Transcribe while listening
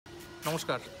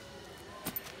নমস্কার।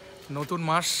 নতুন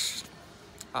মাস,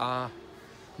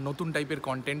 নতুন টাইপের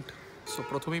কন্টেন্ট। সো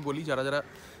প্রথমেই বলি, যারা যারা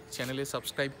চ্যানেলে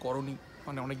সাবস্ক্রাইব করোনি,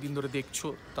 মানে অনেক দিন ধরে দেখছো,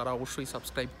 তারা অবশ্যই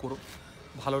সাবস্ক্রাইব করো।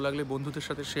 ভালো লাগলে বন্ধুদের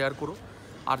সাথে শেয়ার করো।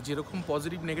 আর যেরকম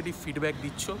পজিটিভ নেগেটিভ ফিডব্যাক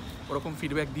দিচ্ছ, ওরকম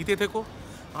ফিডব্যাক দিতে থেকো।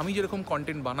 আমি যেরকম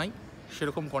কন্টেন্ট বানাই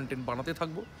সেরকম কন্টেন্ট বানাতে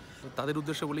থাকবো। তাদের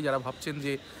উদ্দেশ্যে বলি, যারা ভাবছেন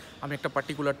যে আমি একটা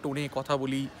পার্টিকুলার টোনে কথা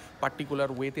বলি,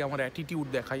 পার্টিকুলার ওয়েতে আমার অ্যাটিটিউড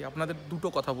দেখাই, আপনাদের দুটো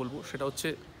কথা বলবো। সেটা হচ্ছে,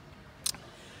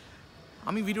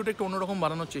 আমি ভিডিওটা একটু অন্যরকম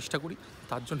বানানোর চেষ্টা করি,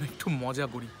 তার জন্য একটু মজা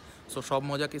করি। সো সব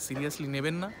মজাকে সিরিয়াসলি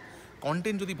নেবেন না।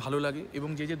 কন্টেন্ট যদি ভালো লাগে এবং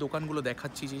যে যে দোকানগুলো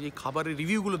দেখাচ্ছি, যে যে খাবারের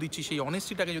রিভিউগুলো দিচ্ছি, সেই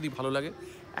অনেস্টিটাকে যদি ভালো লাগে,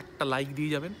 একটা লাইক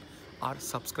দিয়ে যাবেন আর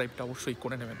সাবস্ক্রাইবটা অবশ্যই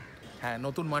করে নেবেন। হ্যাঁ,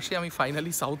 নতুন মাসে আমি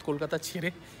ফাইনালি সাউথ কলকাতা ছেড়ে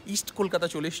ইস্ট কলকাতা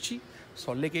চলে এসেছি।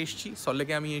 সল্টলেকে এসেছি।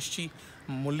 সল্টলেকে আমি এসেছি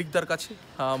মল্লিকদার কাছে।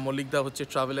 মল্লিকদা হচ্ছে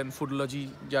ট্রাভেল অ্যান্ড ফুডোলজি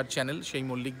যার চ্যানেল, সেই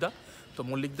মল্লিকদা। তো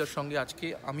মল্লিকদার সঙ্গে আজকে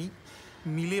আমি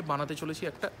মিলে বানাতে চলেছি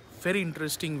একটা ভেরি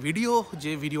ইন্টারেস্টিং ভিডিও,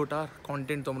 যে ভিডিওটার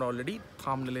কন্টেন্ট তোমরা অলরেডি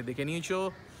থাম্বনেলে দেখে নিয়েছো।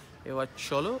 এবার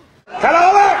চলো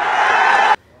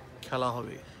খেলা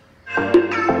হবে।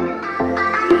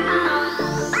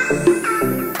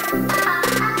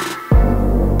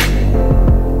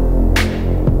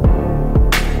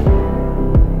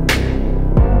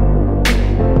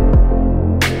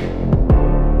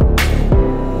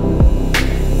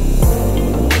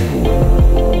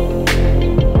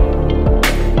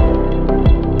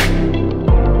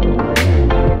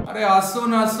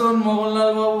 আসুন আসুন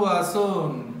মোহনলাল বাবু,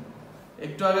 আসুন।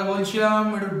 একটু আগে বলছিলাম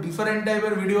একটু ডিফারেন্ট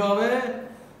টাইপের ভিডিও হবে,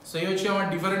 সেই হচ্ছে আমার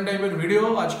ডিফারেন্ট টাইপের ভিডিও।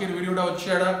 আজকের ভিডিওটা হচ্ছে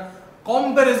একটা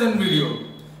কম্প্যারিজন ভিডিও।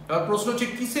 এবার প্রশ্ন হচ্ছে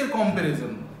কিসের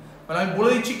কম্প্যারিজন, মানে আমি বলে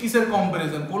দিচ্ছি কিসের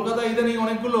কম্প্যারিজন। কলকাতায় ইদানিং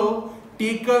অনেকগুলো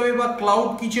টেক অ্যাওয়ে বা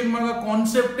ক্লাউড কিচেন মার্কা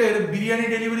কনসেপ্টের বিরিয়ানি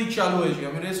ডেলিভারি চালু হয়েছে।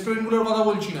 আমি রেস্টুরেন্টগুলোর কথা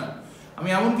বলছি না, আমি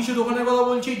এমন কিছু দোকানের কথা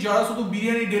বলছি যারা শুধু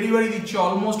বিরিয়ানি ডেলিভারি দিচ্ছে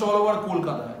অলমোস্ট অল ওভার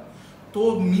কলকাতায়। তো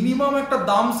মিনিমাম একটা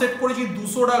দাম সেট করেছি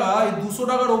 200 টাকা। এই 200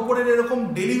 টাকার ওপরের এরকম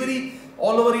ডেলিভারি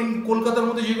অল ওভার ইন কলকাতার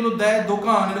মধ্যে যেগুলো দেয়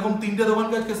দোকান, এরকম 3টে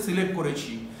দোকানকে আজকে সিলেক্ট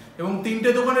করেছি এবং 3টে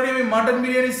দোকানেরই আমি মাটন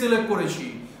বিরিয়ানি সিলেক্ট করেছি।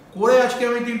 করে আজকে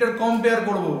আমি 3টার কম্পেয়ার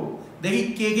করব, দেখি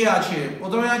কে কে আছে।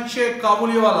 প্রথমে আছে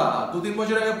কাবুলিওয়ালা। 2-3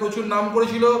 বছর আগে প্রচুর নাম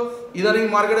করেছিল, ইদানিং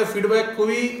মার্কেটে ফিডব্যাক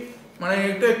খুবই মানে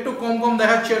একটু কম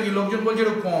দেখাচ্ছে আর কি, লোকজন বলছে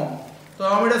একটু কম। তো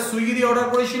আমি এটা সুইগি দিয়ে অর্ডার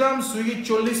করেছিলাম, সুইগি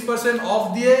 40% অফ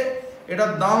দিয়ে।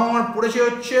 এটার দাম আমার পড়েছে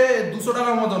হচ্ছে 200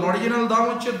 টাকার মতন, অরিজিনাল দাম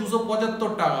হচ্ছে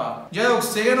 275 টাকা। যাই হোক,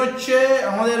 সেকেন্ড হচ্ছে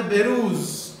আমাদের বেহরুজ,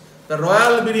 দ্য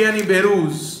রয়্যাল বিরিয়ানি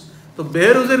বেহরুজ। তো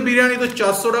বেহরুজের বিরিয়ানি তো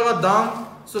 400 টাকা দাম।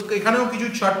 সো এখানেও কিছু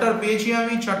ছাড়টার পেয়েছি,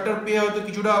 আমি ছাড়টার পেয়ে হয়তো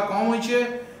কিছু টাকা কম হয়েছে।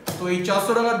 তো এই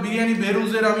 400 টাকার বিরিয়ানি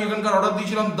বেহরুজের আমি এখানকার অর্ডার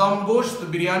দিয়েছিলাম দম গোশত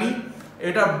বিরিয়ানি।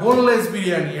 এটা বোনলেস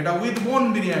বিরিয়ানি, এটা উইথ বোন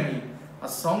বিরিয়ানি।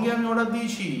 আর সঙ্গে আমি অর্ডার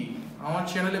দিয়েছি, আমার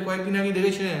চ্যানেলে কয়েকদিন আগে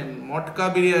দেখেছেন, মটকা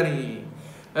বিরিয়ানি।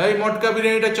 এই মটকা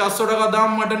বিরিয়ানিটা 400 টাকা দাম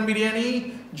মাটন বিরিয়ানি,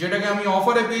 যেটাকে আমি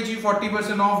অফারে পেয়েছি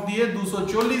 40% অফ দিয়ে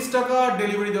 240 টাকা।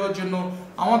 ডেলিভারি দেওয়ার জন্য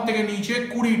আমার থেকে নিচে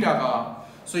 20 টাকা।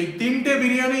 সো এই 3টে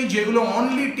বিরিয়ানি যেগুলো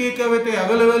অনলি টেক অ্যাওয়েতে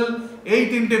অ্যাভেলেবেল, এই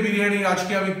 3টে বিরিয়ানির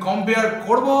আজকে আমি কম্পেয়ার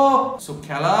করব। সো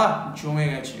খেলা জমে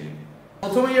গেছে।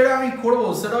 প্রথমে যেটা আমি করব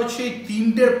সেটা হচ্ছে এই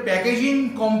 3টের প্যাকেজিং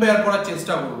কম্পেয়ার করার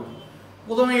চেষ্টা করব।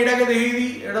 প্রথমে এটাকে দেখিয়ে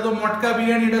দিই, এটা তো মটকা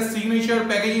বিরিয়ানি, এটা সিগনেচার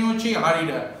প্যাকেজিং হচ্ছে এই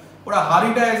হাঁড়িটা। ওরা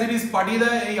হাঁড়িটা অ্যাজ ইট ইজ পাঠিয়ে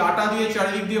দেয় এই আটা দিয়ে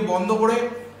চারিদিক দিয়ে বন্ধ করে,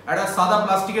 একটা সাদা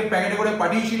প্লাস্টিকের প্যাকেটে করে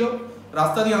পাঠিয়েছিল।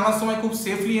 রাস্তা দিয়ে আনার সময় খুব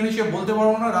সেফলি এনেছে বলতে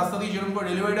পারবো না, রাস্তা দিয়ে যেরকম করে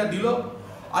ডেলিভারিটা দিল।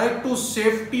 আর একটু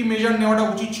সেফটি মেজার নেওয়াটা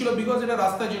উচিত ছিল, বিকজ এটা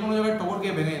রাস্তায় যে কোনো জায়গায় টোকর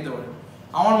গিয়ে ভেঙে যেতে পারে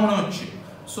আমার মনে হচ্ছে।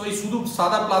 সো এই শুধু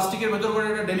সাদা প্লাস্টিকের ভেতর করে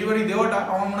এটা ডেলিভারি দেওয়াটা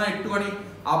আমার মনে হয় একটুখানি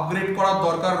আপগ্রেড করার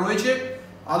দরকার রয়েছে।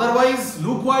 Otherwise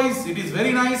look wise it is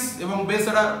very nice এবং বেশ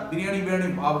একটা বিরিয়ানি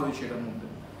ভাব রয়েছে এটার মধ্যে।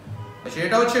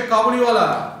 সেটা হচ্ছে কাবুলিওয়ালা।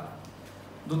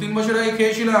 2-3 বছর আগে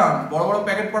খেয়েছিলাম, বড় বড়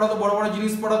প্যাকেট পাঠাতো, বড় বড়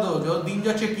জিনিস পাঠাতো। যত দিন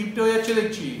যাচ্ছে কিপটে হয়ে যাচ্ছে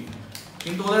দেখছি।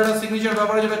 কিন্তু ওদের একটা সিগনেচার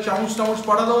ব্যাপারে, যেটা চামচ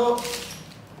পাঠাতো,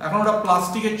 এখন ওরা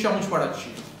প্লাস্টিকের চামচ পাঠাচ্ছে।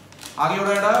 আগে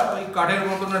ওরা একটা ওই কাঠের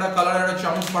মতন একটা কালারের একটা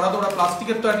চামচ পাঠাতো, ওরা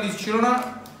প্লাস্টিকের তো অ্যাটলিস্ট ছিল না।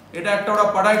 এটা একটা ওরা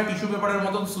পাঠায় টিস্যু পেপারের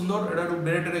মতন সুন্দর, এটা একটু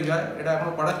বেড়ে টেড়ে যায়, এটা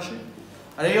এখনো পাঠাচ্ছে।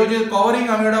 আর এই হচ্ছে কভারিং।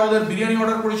 আমি এটা ওদের বিরিয়ানি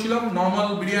অর্ডার করেছিলাম, নর্মাল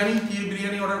বিরিয়ানি। কি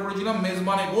বিরিয়ানি অর্ডার করেছিলাম?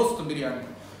 মেজবানে গোশত বিরিয়ানি।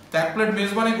 তো 1 প্লেট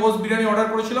মেজবানে গোশত বিরিয়ানি অর্ডার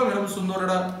করেছিলাম। এরকম সুন্দর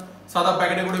একটা সাদা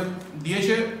প্যাকেটে করে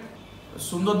দিয়েছে,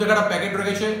 সুন্দর দেখে একটা প্যাকেট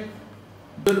রেখেছে,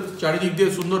 চারিদিক দিয়ে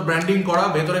সুন্দর ব্র্যান্ডিং করা।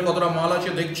 ভেতরে কতটা মাল আছে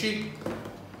দেখছি।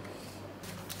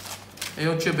 এই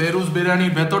হচ্ছে বেহরুজ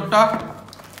বিরিয়ানির ভেতরটা,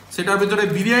 সেটার ভিতরে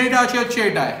বিরিয়ানিটা আছে হচ্ছে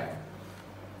এটায়।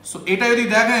 সো এটা যদি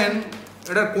দেখেন,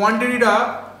 এটার কোয়ান্টিটিটা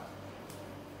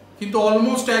কিন্তু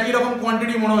অলমোস্ট একই রকম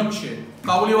কোয়ান্টিটি মনে হচ্ছে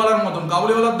কাবুলিওয়ালার মতন।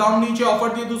 কাবুলিওয়ালার দাম নিয়েছে অফার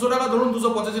দিয়ে 200 টাকা, ধরুন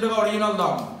 285 টাকা অরিজিনাল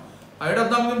দাম, আর এটার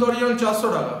দাম কিন্তু অরিজিনাল 400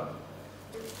 টাকা।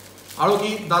 আরও কি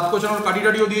দাঁত কোচানোর কাটি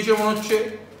টাটিও দিয়েছে মনে হচ্ছে,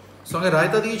 সঙ্গে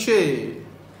রায়তা দিয়েছে,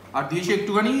 আর দিয়েছে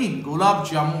একটুখানি গোলাপ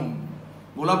জামুন।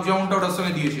 গোলাপ জামুনটা ওটার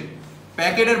সঙ্গে দিয়েছে।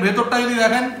 প্যাকেটের ভেতরটা যদি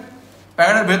দেখেন,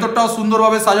 প্যাকেটের ভেতরটাও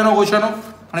সুন্দরভাবে সাজানো গোছানো।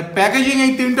 মানে প্যাকেজিং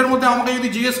এই তিনটের মধ্যে আমাকে যদি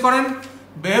জিজ্ঞেস করেন,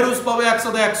 বেহরুজ পাবে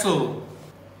 100তে 100।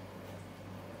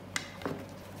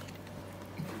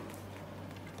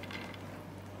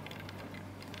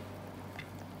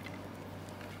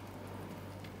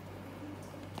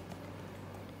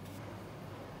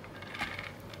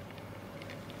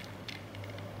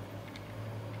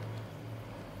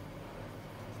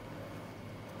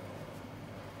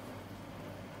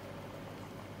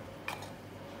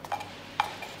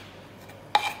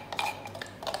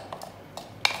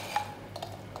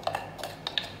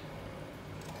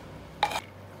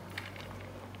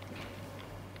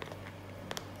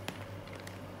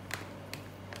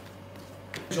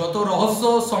 যত রহস্য,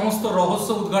 সমস্ত রহস্য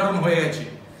উদ্ঘাটন হয়ে গেছে।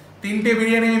 তিনটে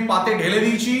বিরিয়ানি আমি পাতে ঢেলে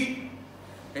দিয়েছি।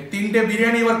 এই তিনটে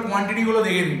বিরিয়ানি এবার কোয়ান্টিটি গুলো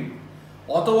দেখে নিন।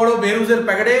 অত বড় বেহরুজের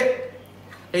প্যাকেটে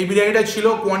এই বিরিয়ানিটা ছিল,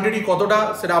 কোয়ান্টিটি কতটা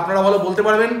সেটা আপনারা ভালো বলতে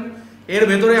পারবেন। এর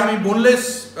ভেতরে আমি বোনলেস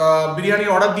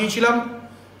বিরিয়ানির অর্ডার দিয়েছিলাম,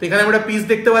 তো এখানে আমি একটা পিস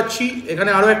দেখতে পাচ্ছি,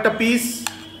 এখানে আরও একটা পিস,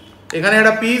 এখানে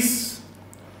একটা পিস,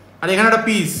 আর এখানে একটা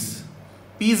পিস।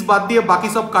 পিস বাদ দিয়ে বাকি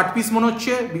সব কাট পিস মনে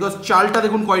হচ্ছে, বিকজ চালটা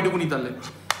দেখুন কয়টুকুনি, তাহলে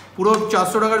পুরো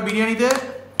 400 টাকার বিরিয়ানিতে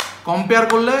কম্পেয়ার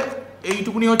করলে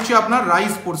এইটুকুনি হচ্ছে আপনার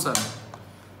রাইস পোর্শন।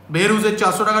 বেহরুজের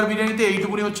 400 টাকার বিরিয়ানিতে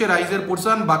এইটুকুনি হচ্ছে রাইসের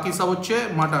পোর্শন, বাকি সব হচ্ছে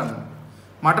মাটন।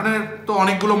 মাটনের তো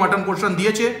অনেকগুলো মাটন পোর্শন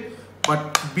দিয়েছে, বাট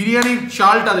বিরিয়ানির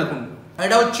চালটা দেখুন।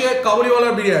 এটা হচ্ছে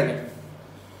কাবুলিওয়ালার বিরিয়ানি।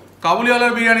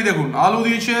 কাবুলিওয়ালার বিরিয়ানি দেখুন, আলু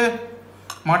দিয়েছে,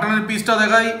 মাটনের পিসটা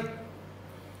দেখাই,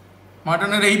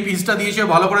 মাটনের এই পিসটা দিয়েছে,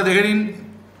 ভালো করে দেখে নিন।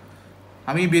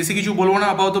 আমি বেশি কিছু বলবো না,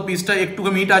 আপাতত পিসটা একটু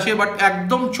মিট আছে, বাট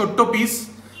একদম ছোট্ট পিস।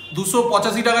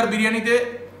 285 টাকার বিরিয়ানিতে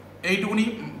এইটুকুনি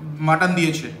মাটন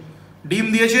দিয়েছে, ডিম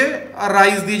দিয়েছে আর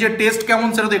রাইস দিয়েছে। টেস্ট কেমন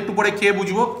সেটা তো একটু পরে খেয়ে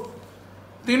বুঝবো।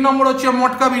 3 নম্বর হচ্ছে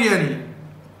মটকা বিরিয়ানি।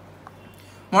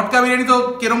 মটকা বিরিয়ানি তো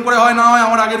কিরম করে হয় না হয়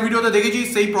আমার আগের ভিডিওতে দেখেছি,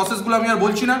 সেই প্রসেসগুলো আমি আর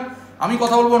বলছি না। আমি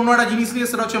কথা বলবো অন্য একটা জিনিস নিয়ে,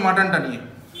 সেটা হচ্ছে মাটনটা নিয়ে।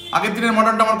 আগের দিনের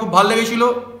মাটনটা আমার খুব ভালো লেগেছিলো।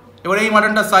 এবার এই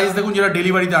মাটনটার সাইজ দেখুন, যেটা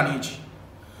ডেলিভারিতে আনিয়েছি,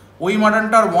 ওই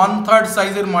মাটনটার 1/3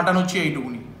 সাইজের মাটন হচ্ছে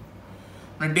এইটুকুনি।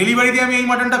 মানে ডেলিভারিতে আমি এই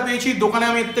মাটনটা পেয়েছি, দোকানে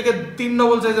আমি এর থেকে 3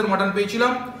 ডবল সাইজের মাটন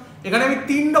পেয়েছিলাম। এখানে আমি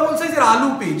 3 ডবল সাইজের আলু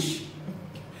পেয়েছি,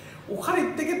 ওখানে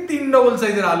এর থেকে 3 ডবল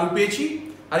সাইজের আলু পেয়েছি।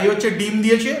 আর এই হচ্ছে ডিম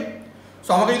দিয়েছে। সো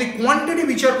আমাকে যদি কোয়ান্টিটি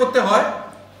বিচার করতে হয়,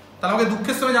 তাহলে আমাকে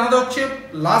দুঃখের সঙ্গে জানাতে হচ্ছে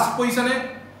লাস্ট পজিশনে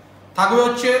থাকবে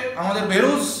হচ্ছে আমাদের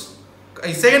বেহরুজ,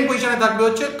 এই সেকেন্ড পজিশনে থাকবে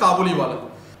হচ্ছে কাবুলিওয়ালা।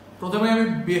 প্রথমে আমি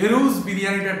বেহরুজ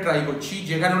বিরিয়ানিটা ট্রাই করছি,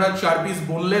 যেখানে ওরা 4 পিস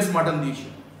বোনলেস মাটন দিয়েছে।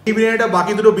 এই বিরিয়ানিটা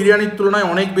বাকি দুটো বিরিয়ানির তুলনায়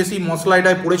অনেক বেশি মশলা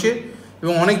এটায় পড়েছে,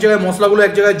 এবং অনেক জায়গায় মশলাগুলো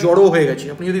এক জায়গায় জড়ো হয়ে গেছে।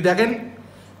 আপনি যদি দেখেন,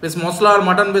 বেশ মশলা আর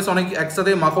মাটন বেশ অনেক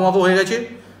একসাথে মাখো মাখো হয়ে গেছে।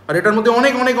 আর এটার মধ্যে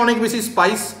অনেক অনেক অনেক বেশি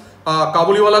স্পাইস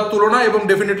কাবুলিওয়ালার তুলনায়, এবং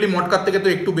ডেফিনেটলি মটকার থেকে তো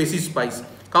একটু বেশি স্পাইস।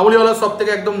 কাবুলিওয়ালার সব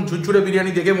থেকে একদম ঝুরঝুরে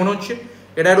বিরিয়ানি দেখে মনে হচ্ছে,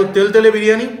 এটা একটু তেলতেলে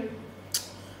বিরিয়ানি।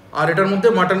 আর এটার মধ্যে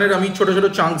মাটনের আমি ছোটো ছোটো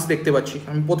চাঙ্কস দেখতে পাচ্ছি।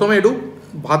 আমি প্রথমে একটু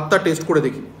ভাতটা টেস্ট করে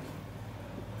দেখি।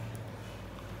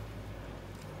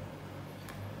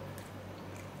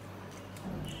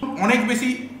 অনেক বেশি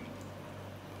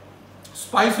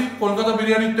স্পাইসি কলকাতা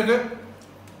বিরিয়ানির থেকে।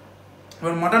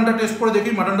 এবার মাটনটা টেস্ট করে দেখি,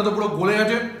 মাটনটা তো পুরো গলে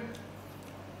গেছে।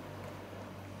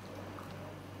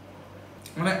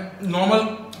 মানে নর্মাল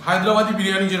হায়দ্রাবাদি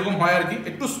বিরিয়ানি যেরকম হয় আর কি,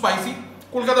 একটু স্পাইসি,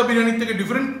 কলকাতা বিরিয়ানির থেকে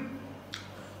ডিফারেন্ট।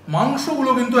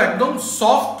 মাংসগুলো কিন্তু একদম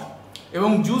সফট এবং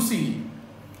জুসি,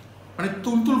 মানে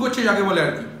তুলতুল করছে যাকে বলে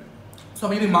আর কি। সো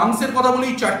আমি যদি মাংসের কথা বলি,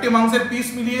 4টে মাংসের পিস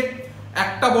মিলিয়ে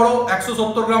একটা বড়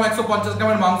 170 গ্রাম 150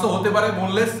 গ্রামের মাংস হতে পারে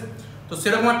বোনলেস, তো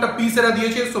সেরকম একটা পিস এরা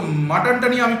দিয়েছে। সো মাটনটা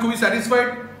নিয়ে আমি খুবই স্যাটিসফাইড।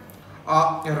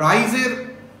 রাইসের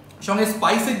সঙ্গে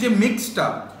স্পাইসের যে মিক্সটা,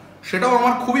 সেটাও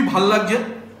আমার খুবই ভাল লাগছে।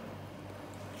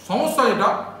 সমস্যা যেটা,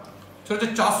 সেটা হচ্ছে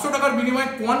 400 টাকার বিনিময়ে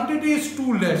কোয়ান্টিটি ইজ টু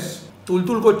লেস।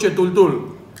 তুলতুল করছে তুলতুল।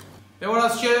 এবার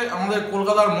আসছে আমাদের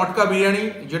কলকাতার মটকা বিরিয়ানি,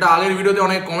 যেটা আগের ভিডিওতে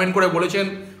অনেক কমেন্ট করে বলেছেন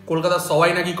কলকাতার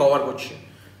সবাই নাকি কভার করছে।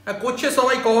 হ্যাঁ, করছে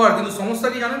সবাই কভার, কিন্তু সমস্যা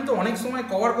কি জানেন তো, অনেক সময়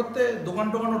কভার করতে দোকান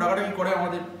টোকানও ডাকাডাকি করে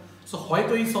আমাদের। সো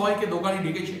হয়তো এই সবাইকে দোকানই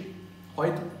ডেকেছে,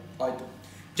 হয়তো হয়তো।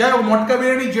 যাই হোক, মটকা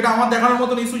বিরিয়ানি যেটা আমার দেখানোর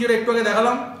মতন ইস্যু, যেটা একটু আগে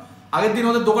দেখালাম, আগের দিন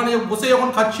ওদের দোকানে বসে যখন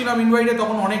খাচ্ছিলাম ইনভাইটে,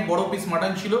 তখন অনেক বড় পিস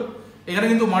মাটন ছিল। এখানে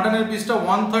কিন্তু মাটনের পিসটা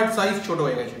 1/3 সাইজ ছোট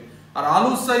হয়ে গেছে, আর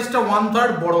আলুর সাইজটা 1/3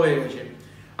 বড় হয়ে গেছে।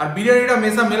 আর বিরিয়ানিটা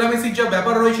মেলামেশির যা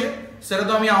ব্যাপার রয়েছে, সেটা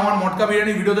তো আমি আমার মটকা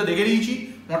বিরিয়ানি ভিডিওতে দেখে দিয়েছি।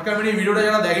 মটকা বিরিয়ানি ভিডিওটা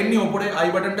যারা দেখেননি, ওপরে আই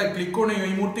বাটনটা ক্লিক করুন,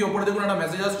 এই মুহূর্তে ওপরে দেখুন একটা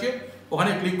মেসেজ আসছে,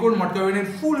 ওখানে ক্লিক করুন, মটকা বিরিয়ানির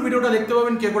ফুল ভিডিওটা দেখতে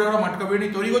পাবেন, কে করে ওরা মটকা বিরিয়ানি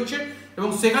তৈরি করছে। এবং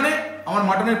সেখানে আমার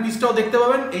মাটনের পিসটাও দেখতে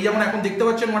পাবেন। এই যেমন এখন দেখতে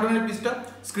পাচ্ছেন মাটনের পিসটা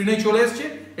স্ক্রিনে চলে এসেছে।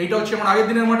 এইটা হচ্ছে আমার আগের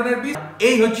দিনের মাটনের পিস,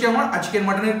 এই হচ্ছে আমার আজকের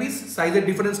মাটনের পিস। সাইজের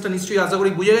ডিফারেন্সটা নিশ্চয়ই আশা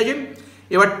করি বুঝে গেছেন।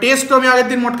 এবার টেস্ট তো আমি আগের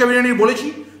দিন মটকা বিরিয়ানির বলেছি,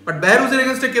 বাট বেহরুজের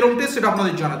এগেনস্টে কেরম টেস্ট সেটা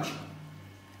আপনাদের জানাচ্ছি।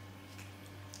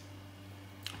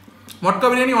 মটকা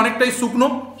বিরিয়ানি অনেকটাই শুকনো,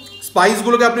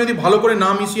 স্পাইসগুলোকে আপনি যদি ভালো করে না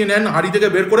মিশিয়ে নেন হাঁড়ি থেকে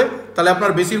বের করে, তাহলে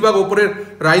আপনার বেশিরভাগ ওপরের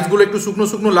রাইসগুলো একটু শুকনো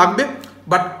শুকনো লাগবে।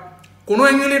 বাট কোনো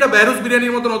অ্যাঙ্গেলে এটা বেহরুজ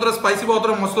বিরিয়ানির মতন অতটা স্পাইসি বা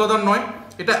অতটা মশলাদার নয়,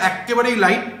 এটা একেবারেই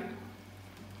লাইট,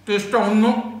 টেস্টটা অন্য।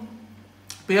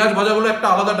 পেঁয়াজ ভাজাগুলো একটা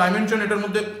আলাদা ডাইমেনশন এটার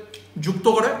মধ্যে যুক্ত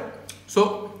করে। সো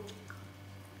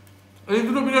এই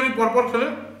দুটো বিরিয়ানি পরপর খেলে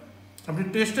আপনি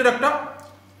টেস্টের একটা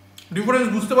ডিফারেন্স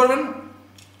বুঝতে পারবেন।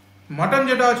 মাটন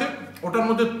যেটা আছে ওটার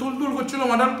মধ্যে তুলতুল করছিল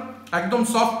মাটন, একদম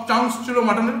সফট চাংস ছিল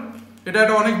মাটনের। এটা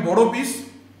একটা অনেক বড় পিস।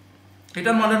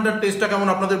 এটার মাটনটার টেস্টটা কেমন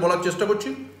আপনাদের বলার চেষ্টা করছি।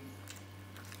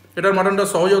 এটার মাটনটা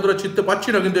সহজে অতটা ছিঁড়তে পারছি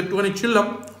না, কিন্তু একটুখানি ছিললাম।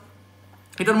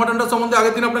 এটার মাটনটা সম্বন্ধে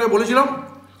আগের দিন আপনাকে বলেছিলাম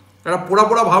একটা পোড়া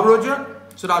পোড়া ভাব রয়েছে,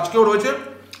 সেটা আজকেও রয়েছে,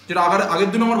 যেটা আগের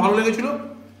দিন আমার ভালো লেগেছিল,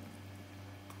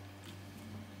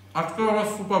 আজকেও আমার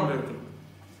সুপার লেগেছে।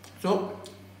 সো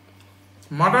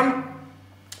মাটন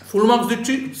ফুল মার্কস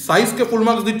দিচ্ছি, সাইজকে ফুল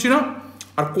মার্কস দিচ্ছি না।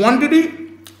 আর কোয়ান্টিটি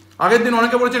আগের দিন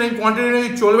অনেকে বলেছেন এই কোয়ান্টিটি নাকি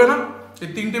চলবে না, এই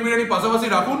তিনটে বিরিয়ানি পাশাপাশি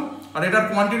রাখুন। আর এটার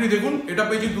কোয়ান্টিটি দেখুন, এটা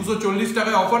পেয়েছি 240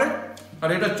 টাকায় অফারে, আর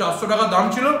এটা 400 টাকা দাম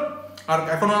ছিল, আর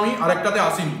এখনো আমি আরেকটাতে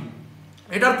আসিনি।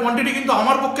 এটার কোয়ান্টিটি কিন্তু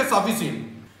আমার পক্ষে সাফিসিয়েন্ট।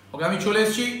 ওকে, আমি চলে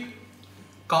এসেছি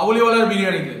কাবুলিওয়ালার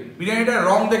বিরিয়ানিতে। বিরিয়ানিটার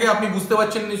রং দেখে আপনি বুঝতে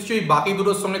পারছেন নিশ্চয়ই বাকি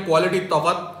দুটোর সঙ্গে কোয়ালিটির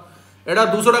তফাৎ। এটা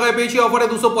 200 টাকায় পেয়েছি অফারে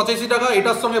 285 টাকা।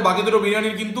 এটার সঙ্গে বাকি দুটো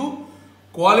বিরিয়ানির কিন্তু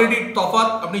কোয়ালিটির তফাৎ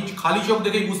আপনি খালি চোখ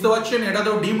দেখেই বুঝতে পারছেন।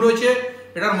 এটাতেও ডিম রয়েছে,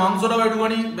 এটার মাংসটাও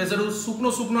একটুখানি বেশ একটু শুকনো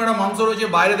শুকনো একটা মাংস রয়েছে।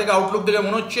 বাইরে থেকে আউটলুক দেখে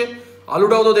মনে হচ্ছে,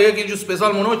 আলুটাও তো দেখে কিছু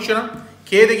স্পেশাল মনে হচ্ছে না।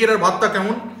 খেয়ে দেখি এটার ভাতটা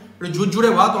কেমন, একটু ঝুরঝুরে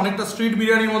ভাত, অনেকটা স্ট্রিট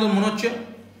বিরিয়ানির মতন মনে হচ্ছে।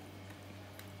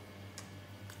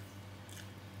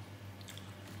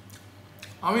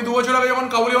 আমি 2 বছর আগে যখন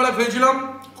কাবুলিওয়ালা খেয়েছিলাম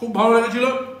খুব ভালো লেগেছিল।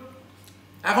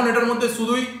 এখন এটার মধ্যে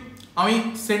শুধুই আমি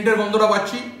সেন্টের গন্ধটা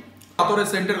পাচ্ছি, আতরের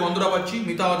সেন্টের গন্ধটা পাচ্ছি,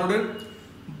 মিঠা আতরের।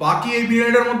 বাকি এই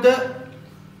বিরিয়ানিটার মধ্যে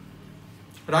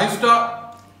রাইসটা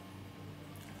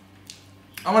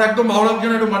আমার একদম ভালো লাগছে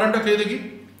না। একটু মাটনটা খেয়ে দেখি,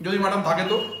 যদি মাটন থাকে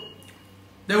তো।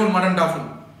 দেখুন মাটনটা, আসুন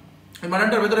এই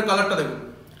মাটনটার ভেতরে কালারটা দেখুন।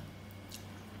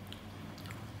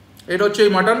 এটা হচ্ছে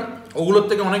এই মাটন, ওগুলোর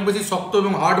থেকে অনেক বেশি শক্ত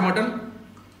এবং হার্ড মাটন,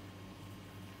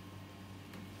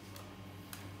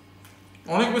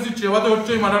 অনেক বেশি চেবাতে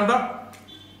হচ্ছে এই মাটনটা।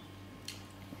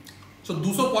 সো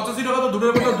 285 টাকা তো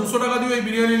দূরের কথা, 200 টাকা দিয়ে এই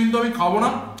বিরিয়ানি কিন্তু আমি খাবো না।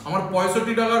 আমার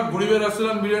 65 টাকার গরিবের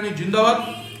রেস্টুরেন্ট বিরিয়ানি জিন্দাবাদ,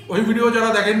 ওই ভিডিও যারা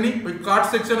দেখেননি ওই কার্ড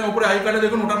সেকশনে উপরে আই কার্ডে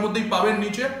দেখুন, ওটার মধ্যেই পাবেন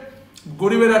নিচে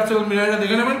গরিবের রেস্টুরেন্ট বিরিয়ানিটা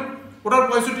দেখে নেবেন। ওটার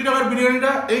 65 টাকার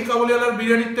বিরিয়ানিটা এই কাবুলিওয়ালার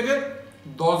বিরিয়ানির থেকে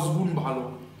 10 গুণ ভালো।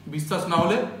 বিশ্বাস না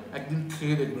হলে একদিন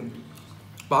খেয়ে দেখবেন।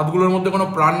 ভাতগুলোর মধ্যে কোনো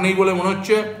প্রাণ নেই বলে মনে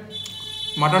হচ্ছে,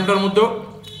 মাটনটার মধ্যেও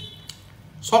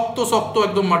শক্ত শক্ত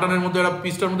একদম, মাটনের মধ্যে একটা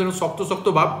পিসটার মধ্যে শক্ত শক্ত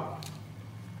ভাব।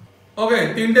 ওকে,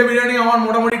 তিনটে বিরিয়ানি আমার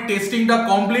মোটামুটি টেস্টিংটা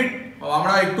কমপ্লিট।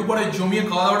 আমরা একটু পরে জমিয়ে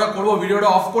খাওয়া দাওয়াটা করবো ভিডিওটা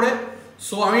অফ করে।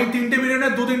 সো আমি তিনটে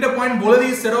বিরিয়ানির 2-3টে পয়েন্ট বলে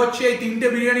দিই। সেটা হচ্ছে এই তিনটে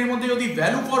বিরিয়ানির মধ্যে যদি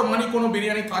ভ্যালু ফর মানি কোনো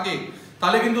বিরিয়ানি থাকে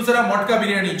তাহলে কিন্তু সেটা মটকা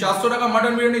বিরিয়ানি। 400 টাকা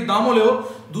মাটন বিরিয়ানির দাম হলেও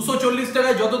 240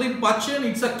 টাকায় যতদিন পাচ্ছেন,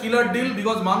 it's a killer deal.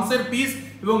 Because মাংসের পিস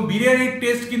এবং বিরিয়ানির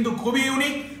টেস্ট কিন্তু খুবই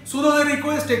ইউনিক। শুধু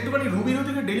রিকোয়েস্ট একটুখানি রুবিনো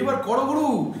থেকে ডেলিভার করো গুরু,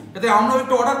 যাতে আমরাও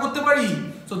একটু অর্ডার করতে পারি।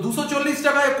 সো 240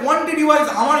 টাকায় কোয়ান্টিটি ওয়াইজ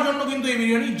আমার জন্য কিন্তু এই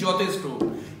বিরিয়ানি যথেষ্ট।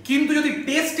 কিন্তু যদি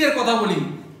টেস্টের কথা বলি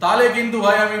তাহলে কিন্তু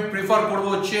ভাই আমি প্রেফার করবো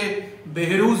হচ্ছে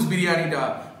বেহরুজ বিরিয়ানিটা।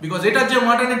 বিকজ এটার যে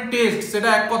মাটনের টেস্ট সেটা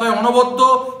এক কথায় অনবদ্য,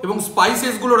 এবং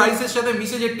স্পাইসেস গুলো রাইসের সাথে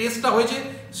মিশে যে টেস্টটা হয়েছে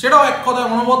সেটাও এক কথায়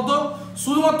অনবদ্য।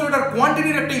 শুধুমাত্র এটার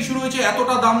কোয়ান্টিটির একটা ইস্যু রয়েছে,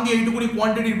 এতটা দাম দিয়ে এইটুকুনি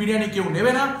কোয়ান্টিটির বিরিয়ানি কেউ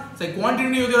নেবে না। সেই কোয়ান্টিটি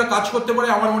নিয়ে যদি ওরা কাজ করতে পারে,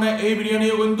 আমার মনে হয় এই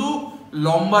বিরিয়ানিও কিন্তু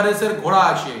লম্বা রেসের ঘোড়া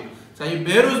আছে। সেই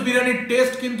বেহরুজ বিরিয়ানির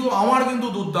টেস্ট কিন্তু আমার কিন্তু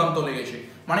দুর্দান্ত লেগেছে।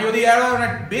 মানে যদি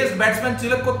বেস্ট ব্যাটসম্যান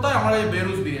সিলেক্ট করতে হয় আমার এই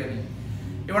বেহরুজ বিরিয়ানি।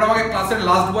 এবার আমাকে ক্লাসের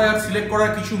লাস্ট বয় আর সিলেক্ট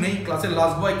করার কিছু নেই। ক্লাসের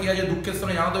লাস্ট বয় কি আছে দুঃখের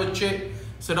সঙ্গে জানাতে হচ্ছে,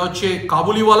 সেটা হচ্ছে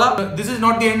Kabuliwala. This is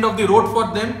not the end of the road for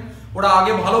them. ওরা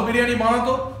আগে ভালো বিরিয়ানি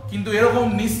বানাতো, কিন্তু এরকম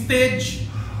নিস্তেজ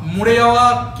মরে যাওয়া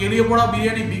কেলিয়ে পড়া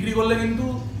বিরিয়ানি বিক্রি করলে কিন্তু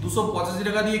 285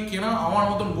 টাকা দিয়ে কেনা আমার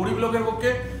মতন গরিব লোকের পক্ষে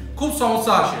খুব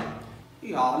সমস্যা আসে।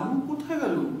 এই আলু কোথায়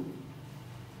গেল,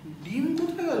 ডিম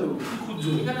কোথায় গেল, খুঁজছো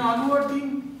এখানে আলু আর ডিম?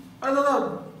 আরে দাদা,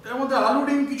 এর মধ্যে আলু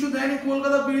ডিম কিছু দেয়নি।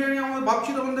 কলকাতা বিরিয়ানি আমরা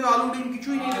ভাবছি তখন থেকে আলু ডিম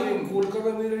কিছুই নেই। কলকাতা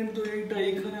বিরিয়ানি তো এইটা,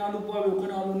 এখানে আলু পাবে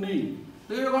ওখানে আলু নেই।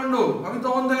 দেখে কাণ্ড, আমি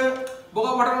তখন থেকে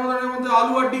বোকা পাঠানোর মধ্যে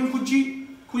আলু আর ডিম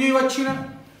খুঁজেই পাচ্ছি না।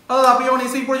 দাদা আপনি যখন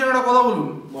এসেই পড়েছেন একটা কথা বলুন,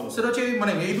 সেটা হচ্ছে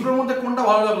মানে এই দুটোর মধ্যে কোনটা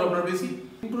ভালো লাগলো আপনার বেশি?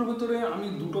 দুটোর ভিতরে আমি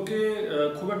দুটোকে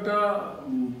খুব একটা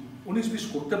 19 পিস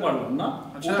করতে পারলাম না।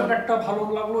 আচ্ছা। ওটার একটা ভালো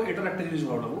লাগলো, এটার একটা জিনিস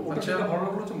ভালো লাগলো। ওটা আচ্ছা। যেটা ভালো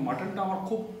লাগলো হচ্ছে মাটনটা আমার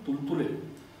খুব তুলতুলে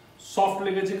সফট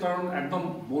লেগেছে, কারণ একদম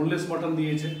বোনলেস মাটন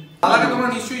দিয়েছে। দাদাকে তোমরা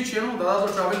নিশ্চয়ই চেনো, দাদা তো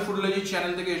ট্রাভেল ফুড লেজি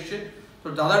চ্যানেল থেকে এসেছে। তো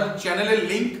দাদার চ্যানেলের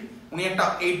লিংক, উনি একটা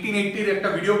 1880 একটা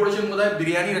ভিডিও করেছেন বোধহয়,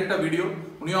 বিরিয়ানির একটা ভিডিও,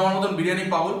 উনিও আমার মতন বিরিয়ানি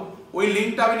পাগল। ওই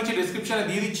লিঙ্কটা আমি নিচে ডেসক্রিপশনে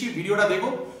দিয়ে দিচ্ছি, ভিডিওটা দেখো।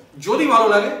 যদি ভালো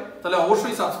লাগে তাহলে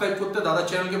অবশ্যই সাবস্ক্রাইব করতে দাদার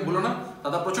চ্যানেলকে ভুলো না।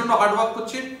 দাদা প্রচন্ড হার্ড ওয়ার্ক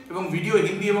করছে এবং ভিডিও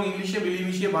হিন্দি এবং ইংলিশে মিলিয়ে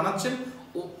মিশিয়ে বানাচ্ছেন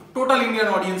টোটাল ইন্ডিয়ান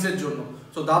অডিয়েন্সের জন্য।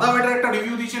 সো দাদা এটার একটা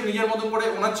রিভিউ দিয়েছেন নিজের মতন করে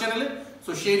ওনার চ্যানেলে।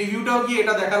 সো সেই রিভিউটাও গিয়ে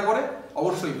এটা দেখার পরে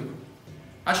অবশ্যই দেবো।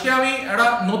 আজকে আমি একটা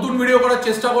নতুন ভিডিও করার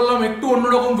চেষ্টা করলাম, একটু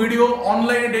অন্যরকম ভিডিও।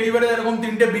 অনলাইনে ডেলিভারি এরকম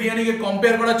 3টে বিরিয়ানিকে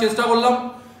কম্পেয়ার করার চেষ্টা করলাম।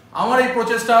 আমার এই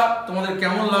প্রচেষ্টা তোমাদের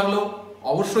কেমন লাগলো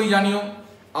অবশ্যই জানিও।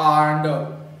 অ্যান্ড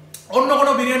অন্য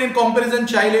কোনো বিরিয়ানির কম্প্যারিজন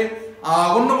চাইলে,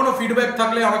 অন্য কোনো ফিডব্যাক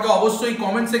থাকলে আমাকে অবশ্যই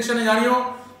কমেন্ট সেকশনে জানিও।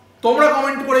 তোমরা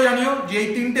কমেন্ট করে জানিও যে এই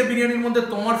 3টে বিরিয়ানির মধ্যে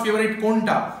তোমার ফেভারিট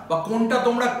কোনটা, বা কোনটা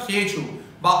তোমরা খেয়েছো,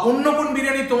 বা অন্য কোন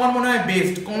বিরিয়ানি তোমার মনে হয়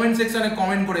বেস্ট। কমেন্ট সেকশনে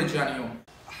কমেন্ট করে জানিও।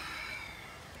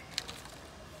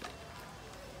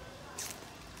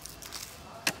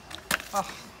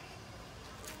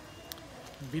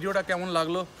 ভিডিওটা কেমন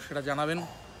লাগলো সেটা জানাবেন।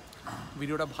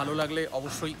 ভিডিওটা ভালো লাগলে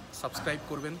অবশ্যই সাবস্ক্রাইব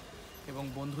করবেন এবং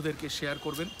বন্ধুদেরকে শেয়ার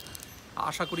করবেন।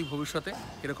 আশা করি ভবিষ্যতে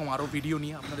এরকম আরও ভিডিও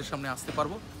নিয়ে আপনাদের সামনে আসতে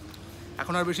পারবো।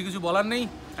 এখন আর বেশি কিছু বলার নেই,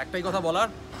 একটাই কথা বলার,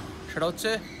 সেটা হচ্ছে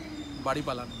বাড়ি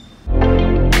পালান।